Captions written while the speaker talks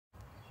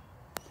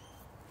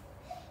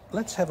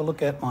let's have a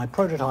look at my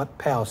prototype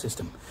power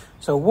system.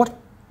 So what,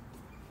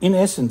 in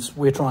essence,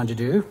 we're trying to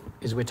do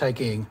is we're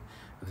taking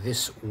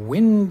this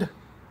wind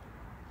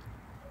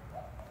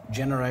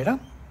generator.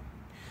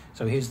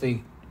 So here's the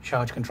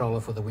charge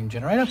controller for the wind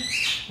generator,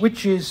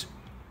 which is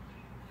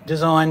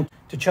designed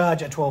to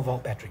charge a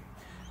 12-volt battery.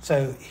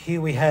 So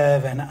here we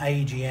have an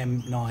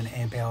AGM 9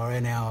 amp hour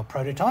in our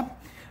prototype.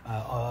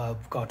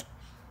 I've got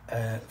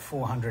a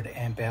 400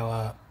 amp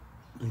hour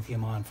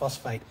lithium iron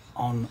phosphate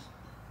on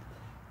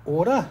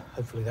order.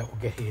 Hopefully that will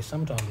get here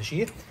sometime this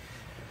year.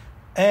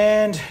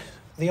 And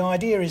the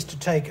idea is to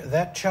take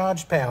that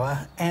charged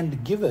power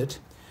and give it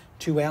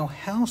to our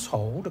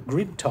household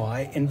grid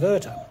tie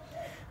inverter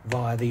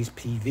via these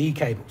PV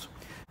cables.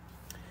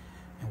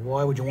 And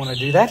why would you want to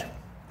do that?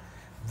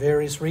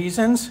 Various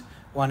reasons.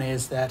 One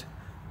is that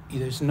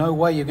there's no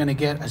way you're going to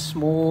get a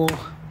small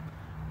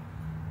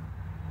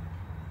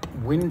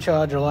wind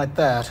charger like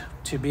that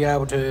to be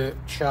able to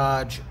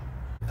charge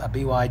a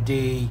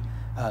BYD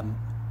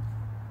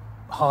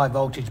high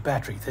voltage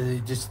battery.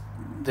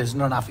 There's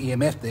not enough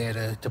EMF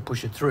there to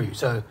push it through,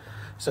 so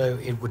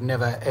it would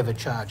never ever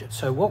charge it.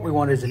 So what we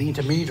want is an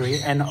intermediary,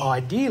 and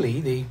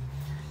ideally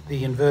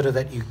the inverter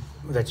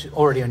that's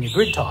already on your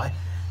grid tie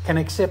can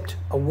accept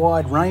a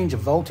wide range of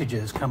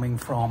voltages coming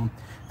from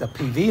the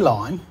PV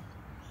line,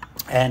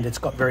 and it's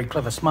got very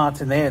clever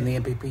smarts in there and the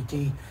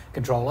MPPT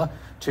controller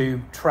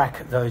to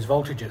track those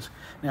voltages.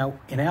 Now,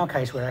 in our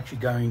case, we're actually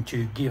going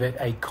to give it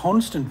a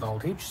constant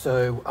voltage,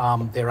 so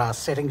there are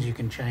settings you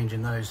can change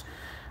in those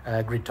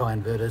grid tie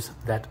inverters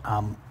that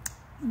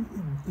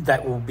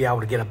will be able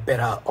to get a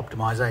better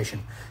optimization.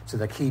 So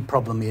the key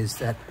problem is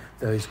that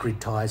those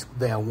grid ties,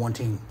 they are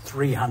wanting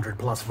 300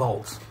 plus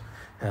volts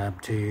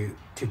to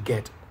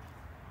get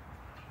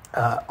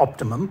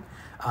optimum.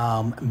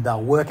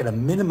 They'll work at a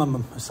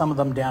minimum, some of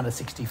them down to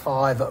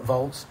 65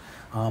 volts,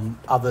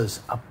 others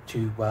up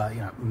to,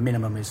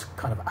 minimum is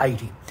kind of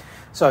 80.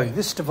 So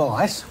this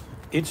device,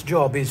 its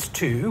job is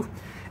to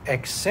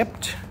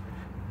accept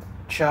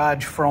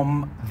charge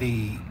from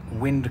the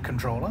wind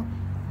controller,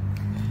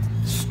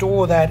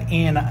 store that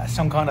in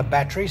some kind of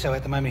battery. So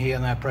at the moment here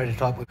in our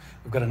prototype, we've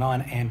got a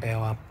 9 amp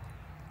hour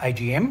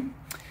AGM.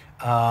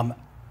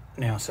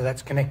 Now, so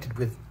that's connected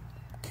with,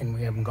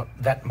 we haven't got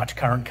that much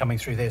current coming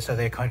through there, so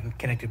they're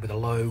connected with a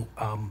low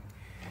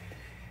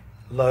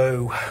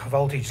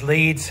voltage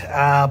leads,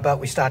 but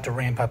we start to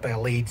ramp up our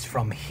leads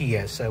from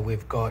here. So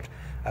we've got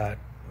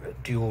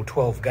dual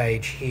 12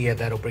 gauge here.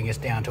 That'll bring us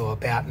down to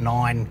about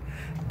 9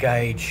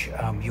 gauge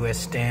US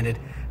standard.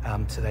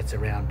 So that's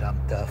around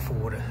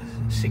 4 to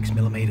 6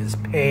 millimeters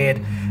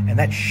paired, and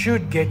that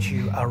should get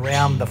you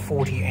around the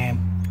 40 amp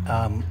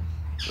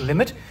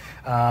limit,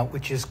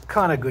 which is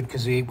kind of good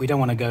because we don't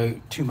want to go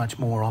too much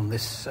more on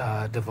this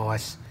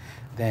device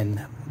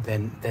than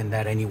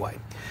that anyway.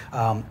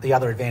 The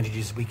other advantage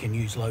is we can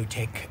use low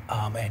tech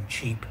and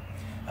cheap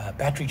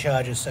battery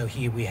chargers. So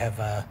here we have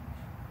a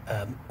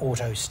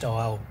auto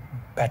style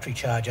battery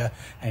charger,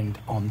 and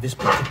on this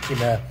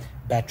particular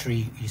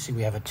battery you see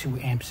we have a 2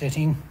 amp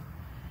setting.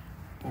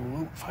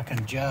 Ooh, if I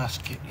can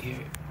just get here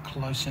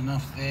close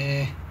enough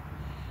there,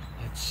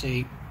 let's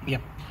see.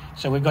 Yep,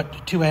 so we've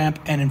got 2 amp,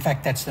 and in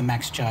fact that's the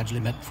max charge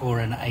limit for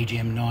an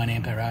AGM 9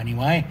 amp hour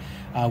anyway.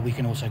 We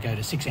can also go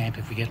to 6 amp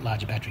if we get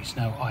larger batteries.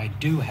 Now I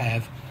do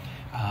have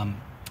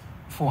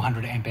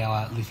 400 amp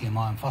hour lithium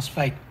iron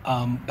phosphate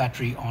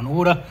battery on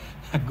order.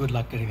 Good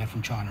luck getting that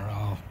from China.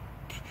 Oh,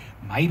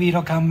 maybe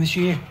it'll come this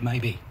year,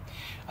 maybe.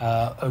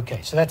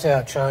 Okay, so that's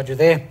our charger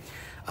there,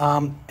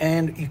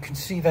 and you can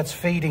see that's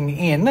feeding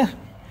in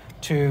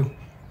to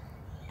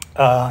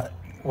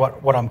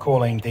what I'm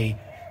calling the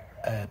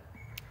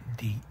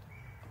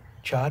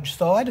charge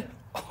side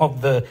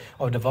of the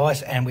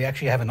device, and we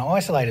actually have an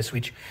isolator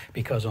switch,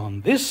 because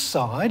on this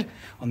side,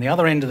 on the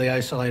other end of the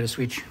isolator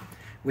switch,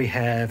 we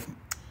have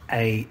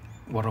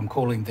what I'm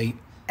calling the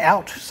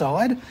out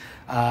side,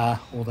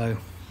 although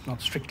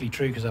not strictly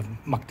true because I've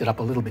mucked it up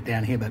a little bit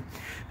down here, but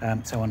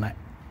so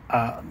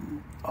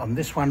on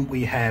this one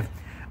we have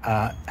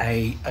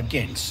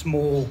again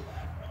small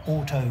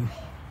auto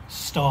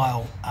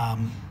style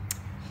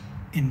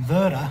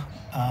inverter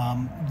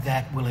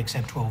that will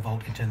accept 12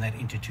 volt and turn that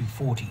into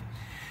 240.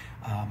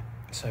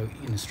 So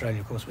in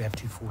Australia, of course, we have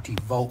 240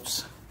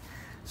 volts.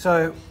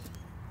 So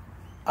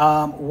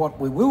what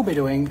we will be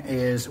doing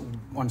is,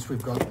 once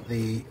we've got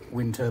the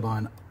wind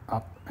turbine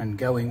up and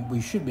going, we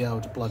should be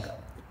able to plug it.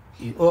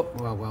 Oh,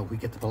 well, we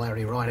get the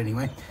polarity right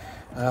anyway.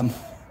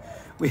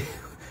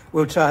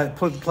 We'll try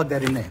plug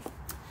that in there.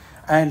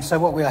 And so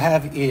what we'll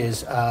have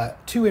is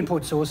 2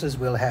 input sources.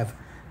 We'll have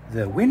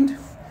the wind,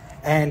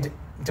 and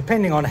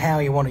depending on how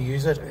you want to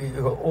use it,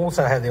 you will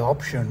also have the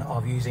option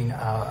of using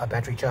a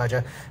battery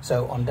charger.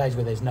 So on days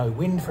where there's no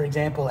wind, for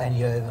example, and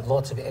you have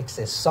lots of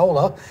excess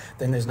solar,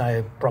 then there's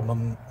no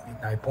problem,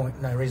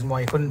 no reason why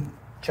you couldn't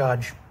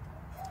charge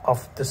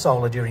off the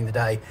solar during the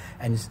day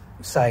and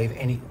save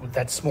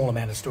that small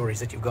amount of storage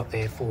that you've got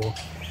there for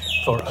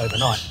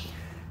overnight.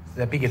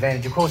 The big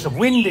advantage, of course, of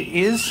wind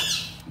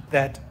is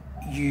that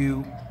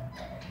you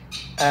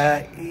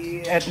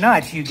At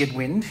night you get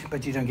wind,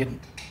 but you don't get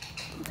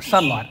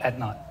sunlight at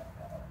night.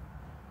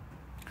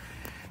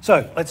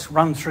 So let's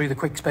run through the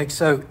quick specs.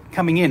 So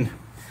coming in,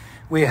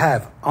 we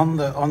have on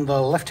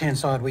the left-hand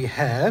side we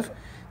have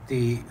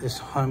this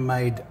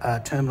homemade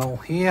terminal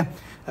here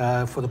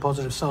for the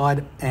positive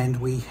side, and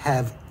we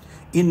have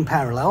in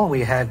parallel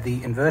we have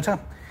the inverter,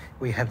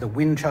 we have the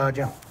wind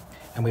charger,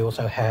 and we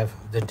also have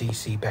the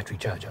DC battery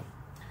charger.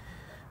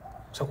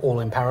 So all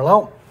in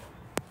parallel.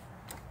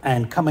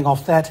 And coming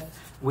off that,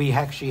 we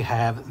actually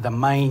have the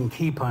main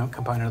key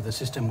component of the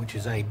system, which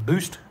is a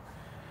boost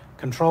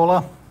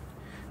controller,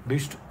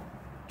 boost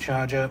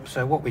charger.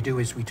 So what we do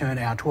is we turn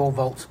our 12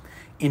 volts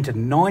into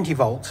 90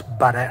 volts,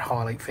 but at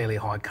fairly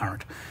high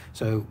current.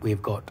 So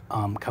we've got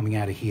coming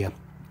out of here,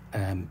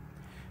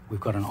 we've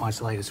got an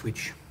isolator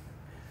switch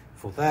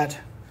for that.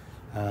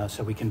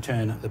 So we can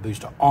turn the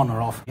booster on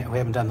or off. We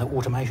haven't done the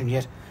automation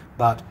yet,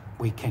 but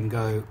we can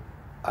go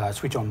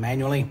switch on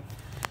manually.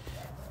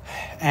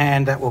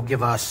 And that will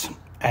give us,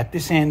 at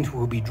this end,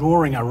 we'll be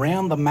drawing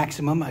around the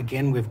maximum.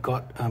 Again, we've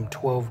got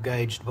 12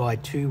 gauged by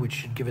 2, which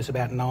should give us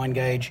about 9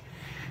 gauge,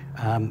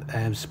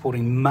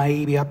 supporting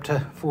maybe up to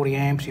 40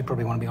 amps. You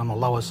probably want to be on the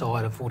lower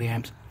side of 40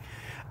 amps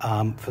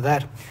for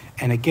that.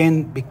 And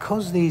again,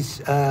 because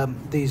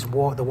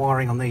the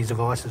wiring on these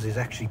devices is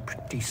actually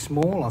pretty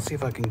small, I'll see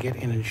if I can get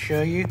in and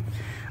show you.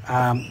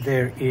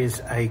 There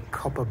is a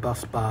copper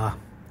bus bar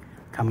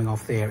coming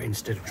off there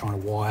instead of trying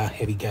to wire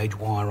heavy gauge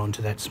wire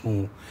onto that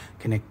small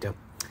connector.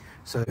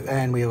 So,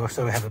 and we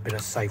also have a bit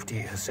of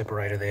safety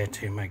separator there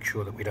to make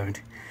sure that we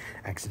don't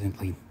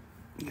accidentally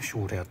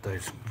short out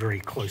those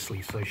very closely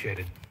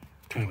associated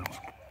terminals.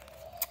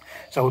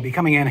 So we'll be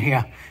coming in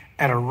here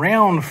at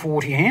around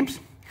 40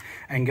 amps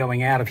and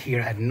going out of here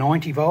at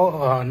 90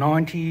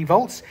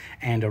 volts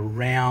and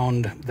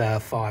around the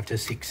 5 to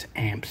 6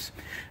 amps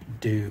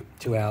due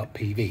to our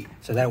PV.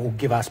 So that will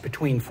give us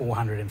between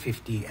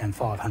 450 and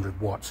 500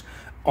 watts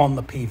on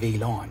the PV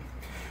line.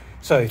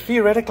 So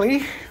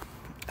theoretically,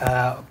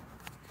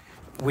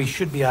 we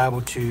should be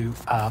able to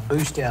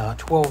boost our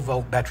 12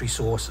 volt battery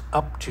source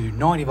up to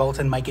 90 volts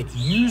and make it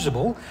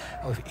usable,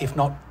 if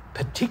not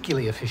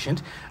particularly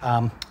efficient,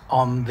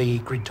 on the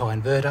grid tie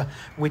inverter,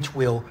 which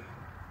will,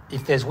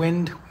 if there's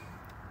wind,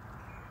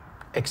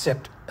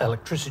 accept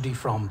electricity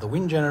from the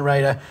wind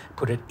generator,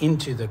 put it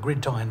into the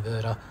grid tie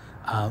inverter,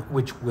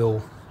 which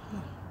will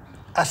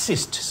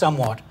assist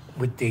somewhat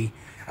with the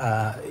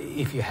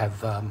if you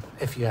have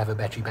a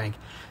battery bank.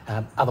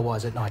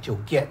 Otherwise, at night you'll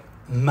get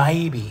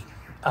maybe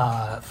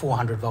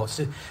 400 volts.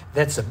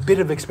 That's a bit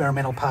of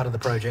experimental part of the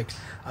project.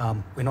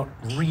 We're not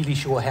really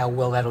sure how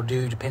well that'll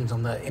do. Depends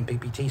on the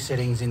MPPT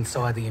settings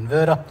inside the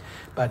inverter,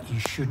 but you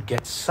should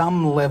get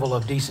some level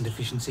of decent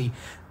efficiency.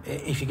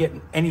 If you get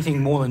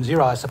anything more than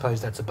 0, I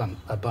suppose that's a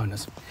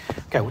bonus.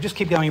 Okay, we'll just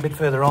keep going a bit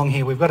further on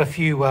here. We've got a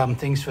few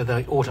things for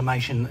the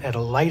automation at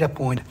a later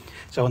point.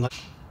 So on the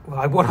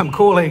what I'm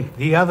calling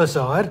the other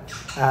side,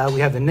 we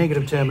have the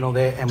negative terminal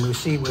there, and we'll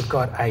see we've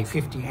got a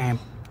 50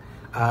 amp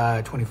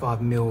 25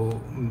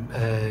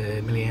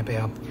 milliamp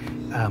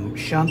hour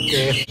shunt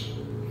there.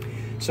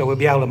 So we'll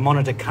be able to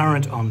monitor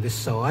current on this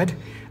side.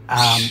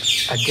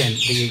 Again,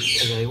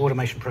 the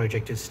automation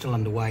project is still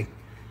underway,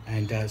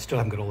 and still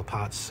haven't got all the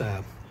parts,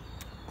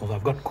 although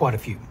I've got quite a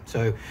few.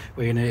 So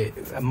we're going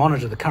to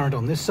monitor the current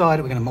on this side.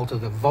 We're going to monitor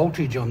the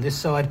voltage on this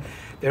side.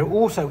 There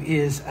also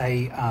is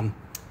a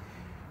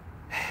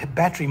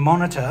battery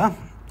monitor,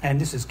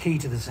 and this is key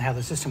to this, how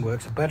the system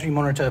works. A battery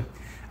monitor,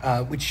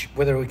 which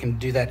whether we can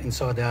do that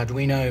inside the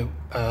Arduino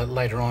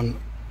later on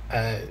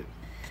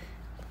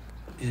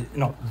is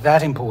not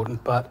that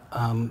important, but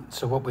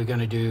so what we're going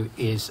to do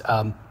is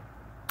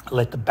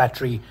let the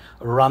battery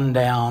run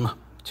down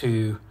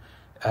to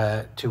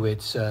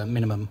its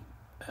minimum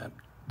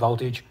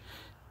voltage,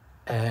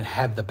 and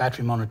have the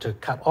battery monitor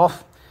cut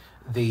off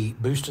the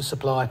booster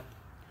supply,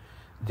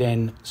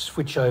 then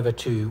switch over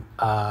to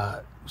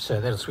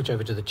so that'll switch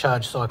over to the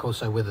charge cycle.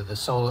 So whether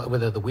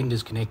the wind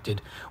is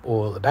connected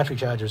or the battery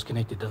charger is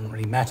connected doesn't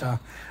really matter.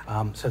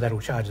 So that'll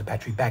charge the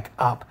battery back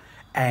up,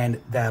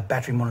 and the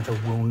battery monitor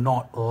will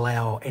not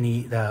allow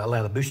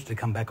the booster to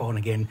come back on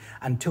again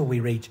until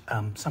we reach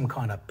some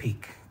kind of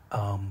peak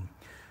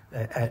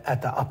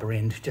at the upper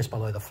end, just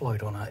below the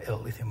float on a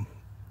lithium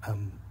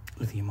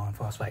ion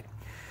phosphate.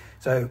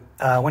 So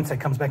once that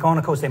comes back on,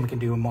 of course, then we can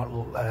do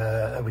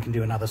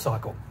another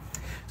cycle.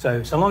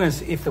 So long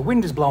as if the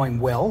wind is blowing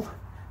well,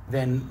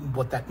 then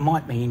what that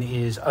might mean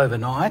is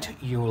overnight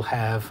you'll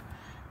have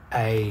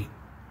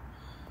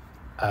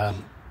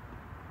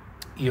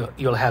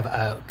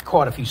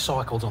quite a few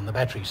cycles on the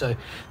battery. So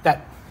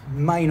that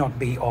may not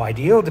be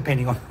ideal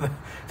depending on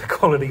the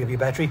quality of your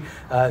battery.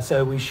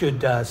 So we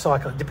should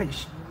cycle.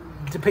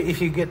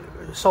 If you get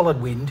solid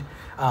wind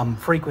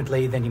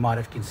frequently, then you might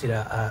have to consider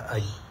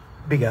a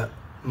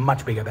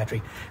much bigger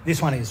battery.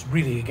 This one is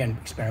really, again,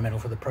 experimental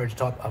for the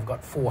prototype. I've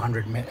got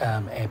 400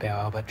 amp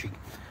hour battery,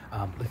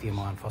 lithium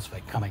iron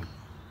phosphate coming.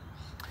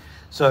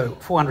 So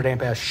 400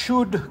 amp hours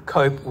should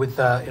cope with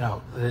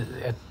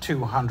at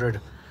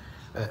 200.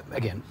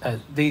 Again,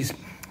 these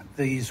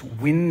these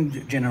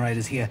wind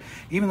generators here,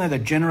 even though the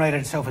generator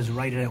itself is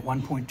rated at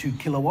 1.2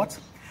 kilowatts,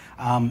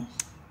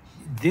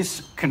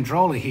 this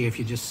controller here, if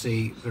you just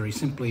see very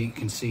simply, you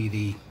can see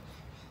the,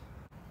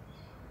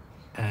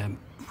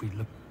 if we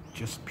look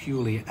just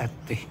purely at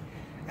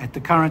the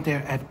current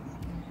there,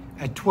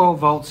 at 12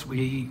 volts,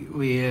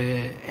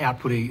 we're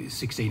outputting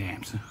 16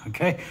 amps,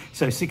 okay?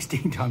 So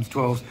 16 times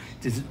 12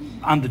 is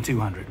under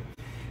 200.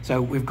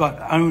 So we've got,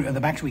 the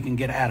max we can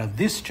get out of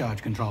this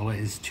charge controller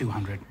is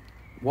 200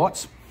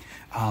 watts.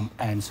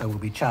 And so we'll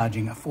be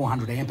charging a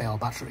 400 amp hour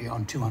battery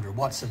on 200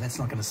 watts, so that's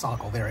not going to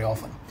cycle very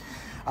often.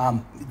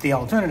 The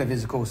alternative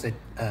is, of course, that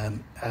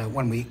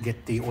when we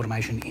get the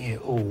automation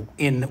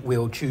in,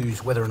 we'll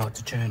choose whether or not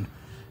to turn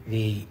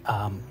the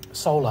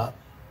solar,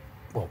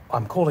 well,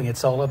 I'm calling it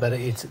solar, but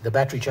it's the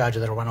battery charger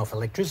that'll run off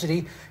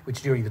electricity,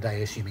 which during the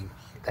day, assuming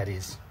that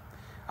is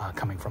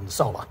coming from the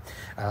solar.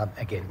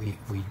 Again,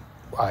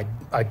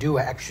 I do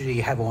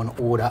actually have on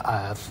order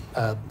a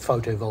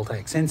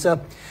photovoltaic sensor.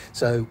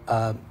 So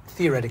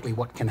theoretically,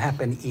 what can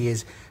happen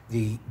is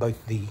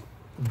both the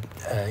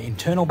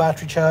internal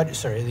battery charge,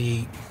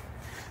 the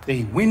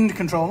wind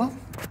controller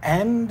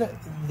and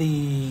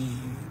the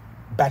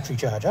battery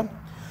charger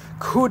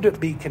could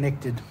be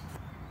connected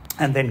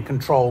and then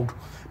controlled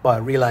by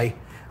a relay.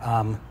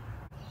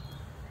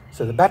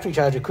 So the battery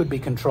charger could be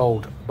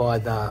controlled by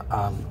the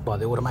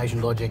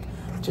automation logic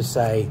to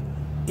say,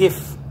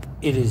 if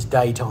it is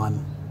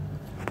daytime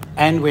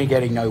and we're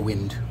getting no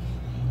wind,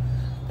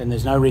 then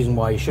there's no reason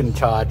why you shouldn't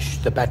charge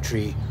the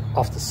battery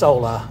off the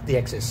solar, the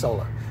excess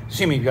solar.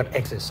 Assuming you've got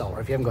excess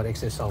solar. If you haven't got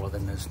excess solar,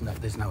 then there's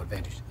no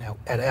advantage. Now,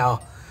 at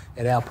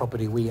our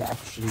property, we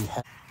actually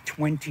have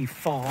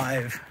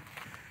 25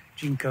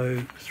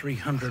 Jinko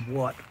 300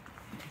 watt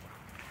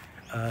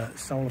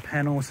solar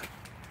panels,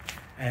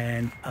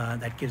 and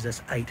that gives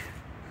us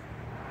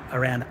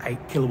around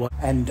 8 kilowatt.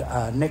 And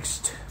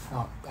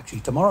actually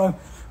tomorrow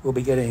we'll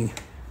be getting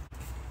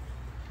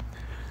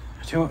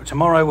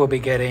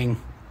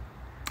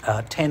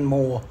 10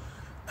 more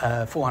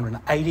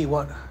 480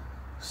 watt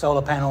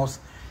solar panels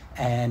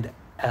and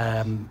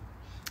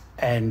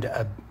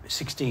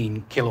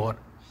 16 kilowatt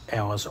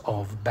hours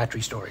of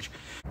battery storage.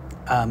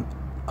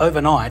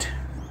 Overnight,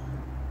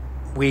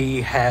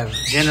 we have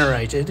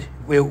generated,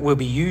 we'll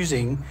be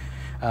using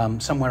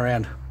somewhere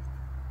around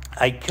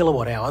 8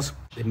 kilowatt hours.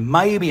 There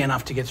may be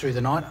enough to get through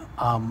the night,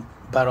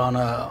 but on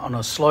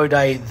a slow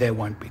day, there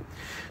won't be.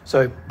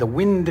 So the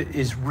wind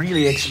is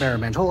really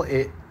experimental.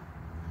 It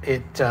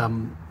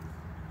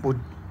would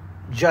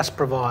just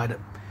provide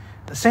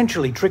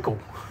essentially trickle.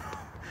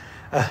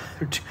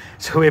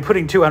 So we're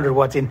putting 200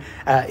 watts in.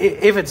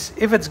 If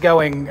it's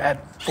going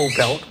at full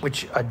pelt,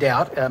 which I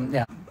doubt.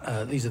 Now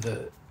these are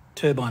the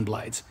turbine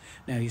blades.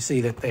 Now you see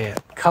that their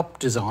cup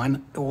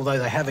design, although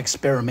they have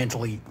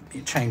experimentally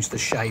changed the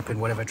shape and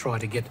whatever,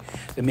 tried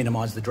to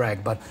minimise the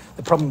drag. But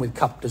the problem with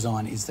cup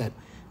design is that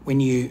when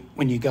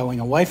you're going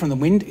away from the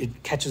wind,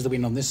 it catches the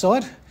wind on this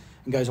side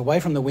and goes away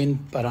from the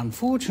wind, but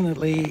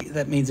unfortunately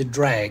that means it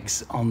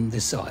drags on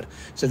this side.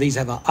 So these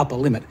have an upper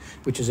limit,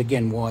 which is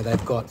again why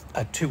they've got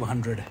a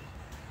 200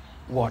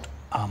 watt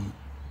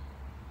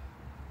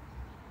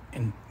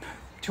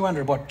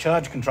 200 watt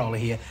charge controller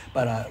here,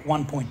 but a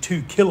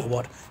 1.2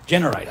 kilowatt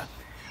generator.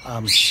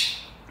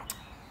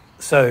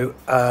 So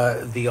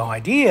the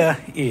idea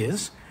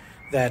is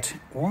that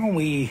while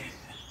we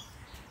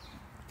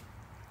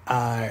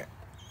are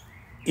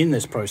in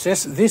this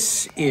process,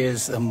 this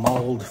is the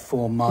mold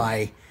for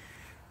my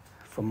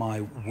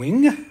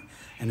wing,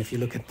 and if you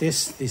look at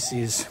this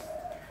is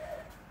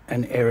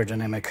an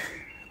aerodynamic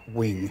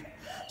wing.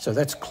 So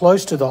that's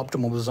close to the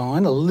optimal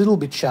design, a little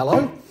bit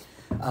shallow,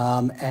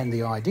 and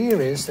the idea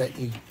is that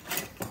you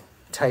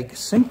take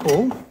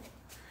simple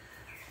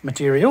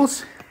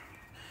materials.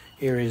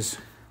 Here is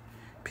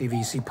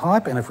PVC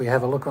pipe, and if we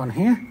have a look on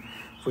here,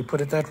 if we put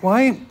it that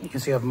way, you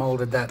can see I've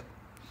molded that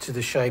to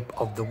the shape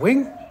of the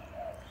wing.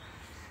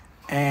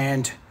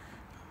 And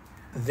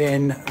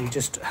then we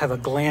just have a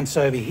glance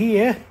over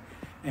here,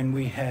 and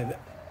we have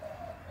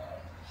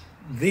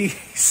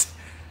these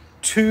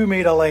 2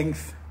 meter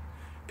length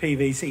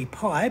PVC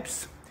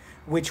pipes,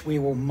 which we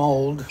will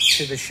mold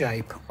to the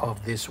shape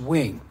of this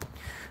wing.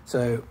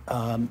 So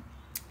again,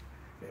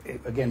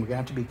 we're going to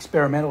have to be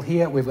experimental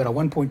here. We've got a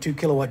 1.2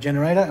 kilowatt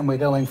generator, and we're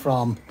going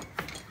from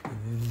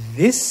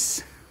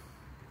this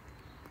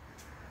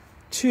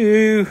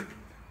to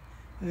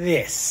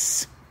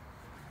this.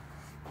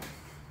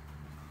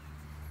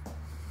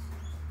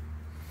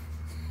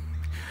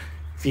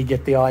 If you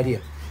get the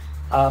idea.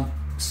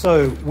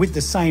 So with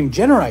the same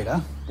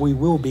generator, we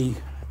will be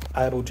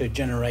able to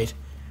generate,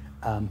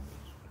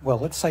 well,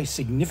 let's say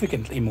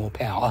significantly more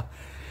power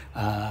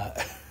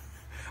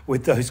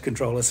with those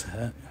controllers.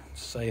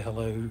 Say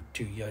hello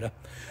to Yoda.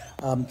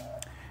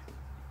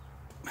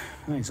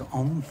 He's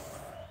on.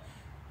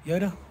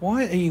 Yoda,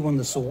 why are you on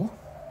the saw?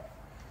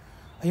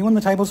 Are you on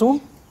the table saw?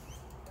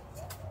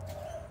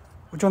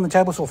 What you on the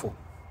table saw for?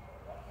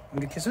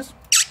 Want to get kisses?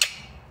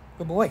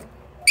 Good boy.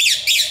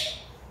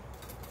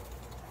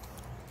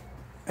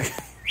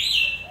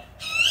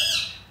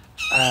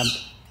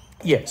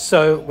 Yeah,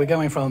 so we're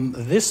going from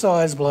this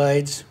size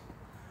blades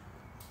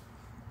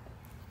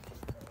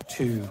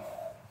to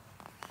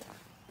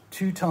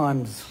 2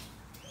 times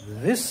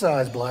this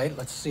size blade.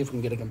 Let's see if we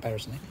can get a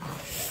comparison here.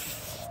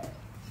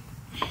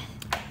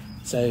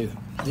 So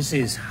this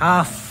is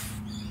half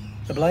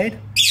the blade.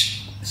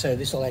 So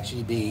this will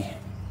actually be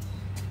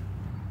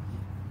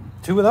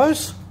 2 of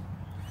those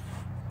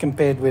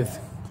compared with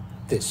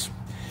this.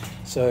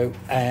 So,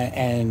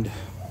 and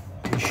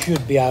we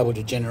should be able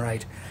to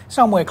generate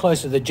somewhere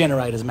close to the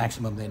generator's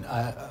maximum then.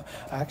 I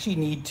actually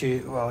need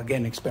to, well,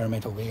 again,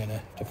 experimental, we're going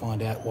to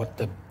find out what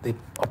the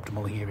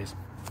optimal here is.